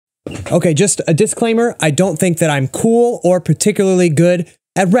Okay, just a disclaimer, I don't think that I'm cool or particularly good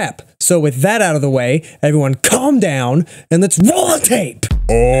at rap. So with that out of the way, everyone calm down and let's roll the tape.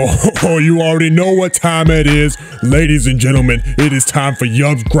 Oh, you already know what time it is. Ladies and gentlemen, it is time for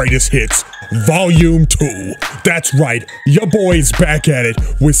YUB'S Greatest Hits, Volume 2. That's right, your boy's back at it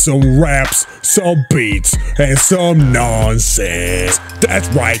with some raps, some beats, and some nonsense. That's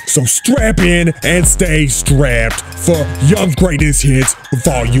right, so strap in and stay strapped for YUB'S Greatest Hits,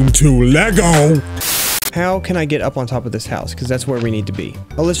 Volume 2. Let go. How can I get up on top of this house? Because that's where we need to be.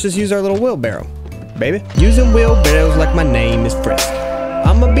 Oh, let's just use our little wheelbarrow, baby. Using wheelbarrows like my name is Frisk.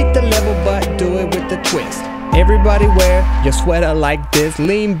 I'ma beat the level, but do it with a twist. Everybody wear your sweater like this.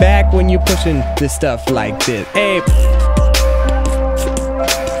 Lean back when you're pushing this stuff like this. Hey.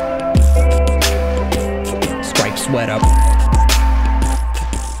 Striped sweater.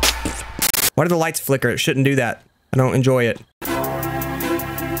 Why do the lights flicker? It shouldn't do that. I don't enjoy it.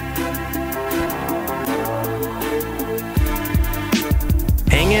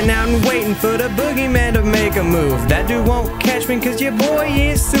 Hanging out and waiting for the boogeyman to make a move. That dude won't catch me cause your boy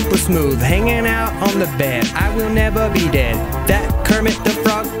is super smooth. Hanging out on the bed, I will never be dead. That Kermit the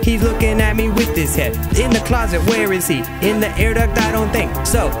Frog, he's looking at me with his head. In the closet, where is he? In the air duct, I don't think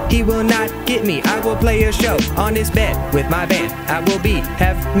so. He will not get me. I will play a show on this bed with my band. I will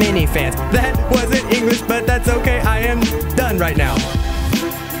have many fans. That wasn't English, but that's okay. I am done right now.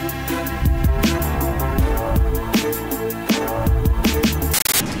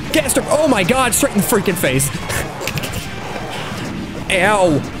 Gaster! Oh my god, straight in the freaking face.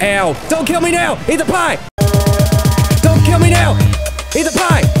 Ow, ow. Don't kill me now! Eat the pie! Don't kill me now! Eat the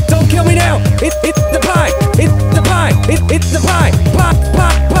pie! Don't kill me now! Eat the pie! Eat the pie! Eat the pie! Pie,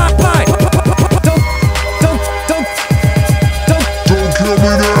 pie, pie, pie! Don't kill me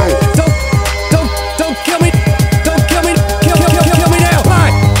now! Don't kill me! Don't kill me! Kill me now!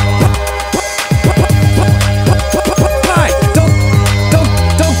 Pie! Pie! Don't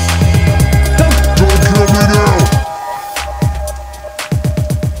kill me now!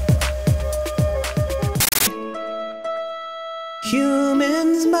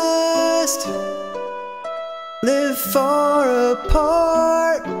 Humans must live far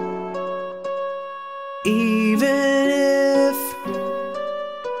apart, even if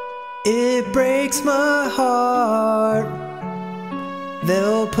it breaks my heart.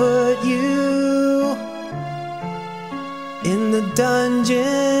 They'll put you in the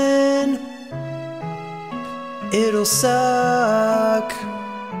dungeon. It'll suck,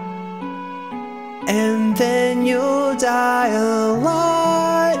 and then you'll die a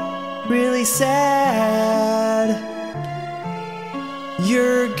lot, really sad.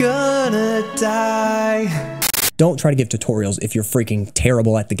 You're gonna die. Don't try to give tutorials if you're freaking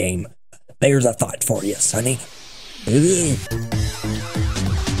terrible at the game. There's a thought for you, sonny.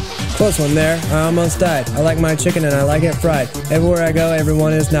 Close one there. I almost died. I like my chicken and I like it fried. Everywhere I go,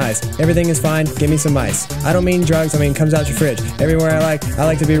 everyone is nice. Everything is fine. Give me some ice. I don't mean drugs. I mean comes out your fridge. Everywhere I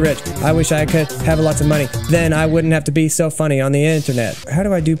like to be rich. I wish I could have lots of money. Then I wouldn't have to be so funny on the internet. How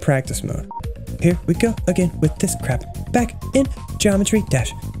do I do practice mode? Here we go again with this crap. Back in Geometry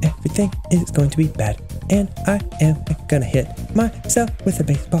Dash. Everything is going to be bad. And I am gonna hit myself with a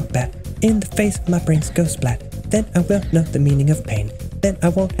baseball bat. In the face, my brains go splat. Then I will know the meaning of pain. Then I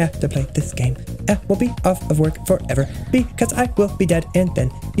won't have to play this game. I will be off of work forever because I will be dead, and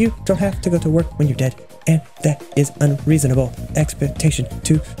then you don't have to go to work when you're dead. And that is unreasonable expectation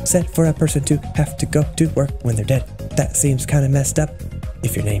to set for a person to have to go to work when they're dead. That seems kind of messed up.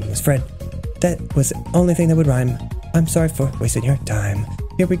 If your name was Fred, that was the only thing that would rhyme. I'm sorry for wasting your time.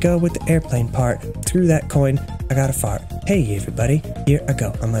 Here we go with the airplane part. Through that coin, I got a fart. Hey everybody, here I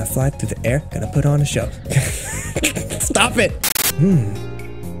go. I'm gonna fly through the air, gonna put on a show. Stop it!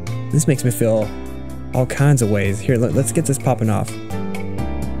 This makes me feel all kinds of ways. Here, let's get this popping off.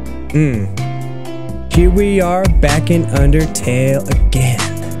 Here we are back in Undertale again.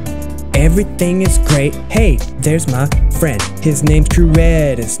 Everything is great. Hey, there's my friend. His name's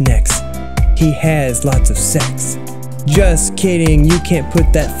ScrewAttack next. He has lots of sex. Just kidding, you can't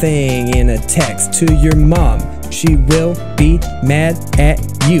put that thing in a text to your mom. She will be mad at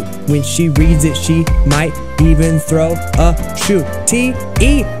you. When she reads it, she might even throw a shoe.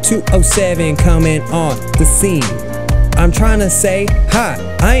 TE207 coming on the scene. I'm trying to say hi,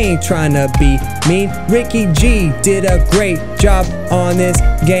 I ain't trying to be mean. Ricky G did a great job on this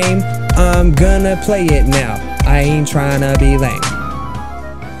game. I'm gonna play it now. I ain't trying to be lame.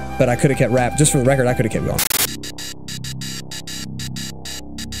 But I could've kept rap. Just for the record, I could've kept going.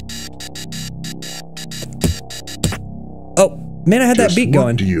 Oh, man, I had that beat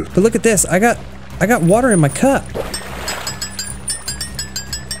going. But look at this. I got water in my cup.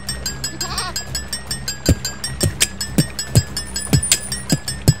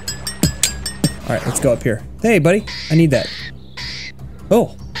 Alright, let's go up here. Hey, buddy. I need that.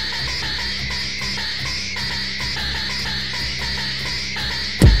 Oh.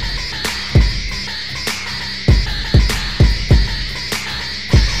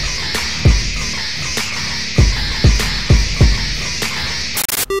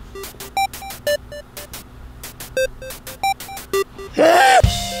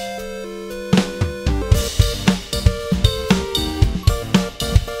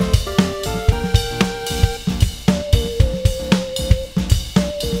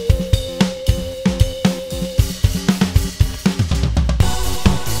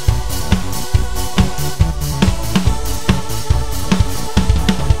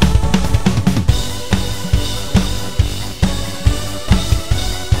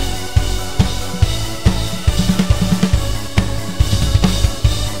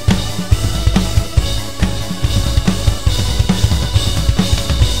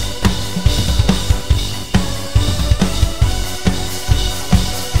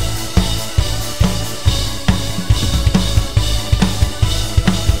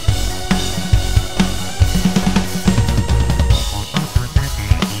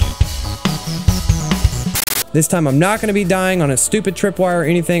 This time I'm not going to be dying on a stupid tripwire or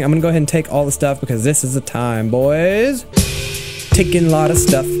anything. I'm going to go ahead and take all the stuff because this is the time, boys. Taking a lot of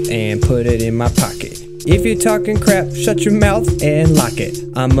stuff and put it in my pocket. If you're talking crap, shut your mouth and lock it.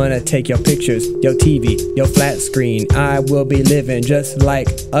 I'm gonna take your pictures, your TV, your flat screen. I will be living just like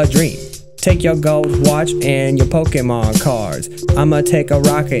a dream. Take your gold watch and your Pokemon cards. I'ma take a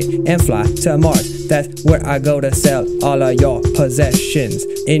rocket and fly to Mars. That's where I go to sell all of your possessions.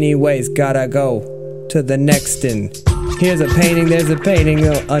 Anyways, gotta go to the next one. Here's a painting, there's a painting,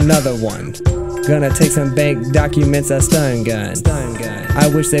 another one. Gonna take some bank documents, a stun gun. I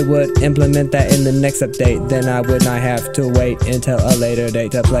wish they would implement that in the next update. Then I would not have to wait until a later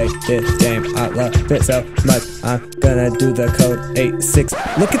date to play this game. I love it so much. I'm gonna do the code 86.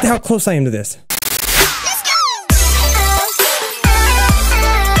 Look at how close I am to this.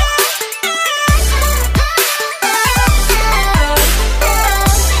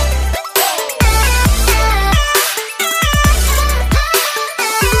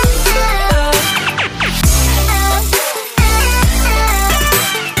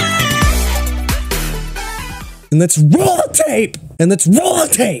 And let's roll the tape! And let's roll the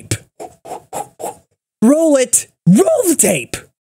tape! Roll it! Roll the tape!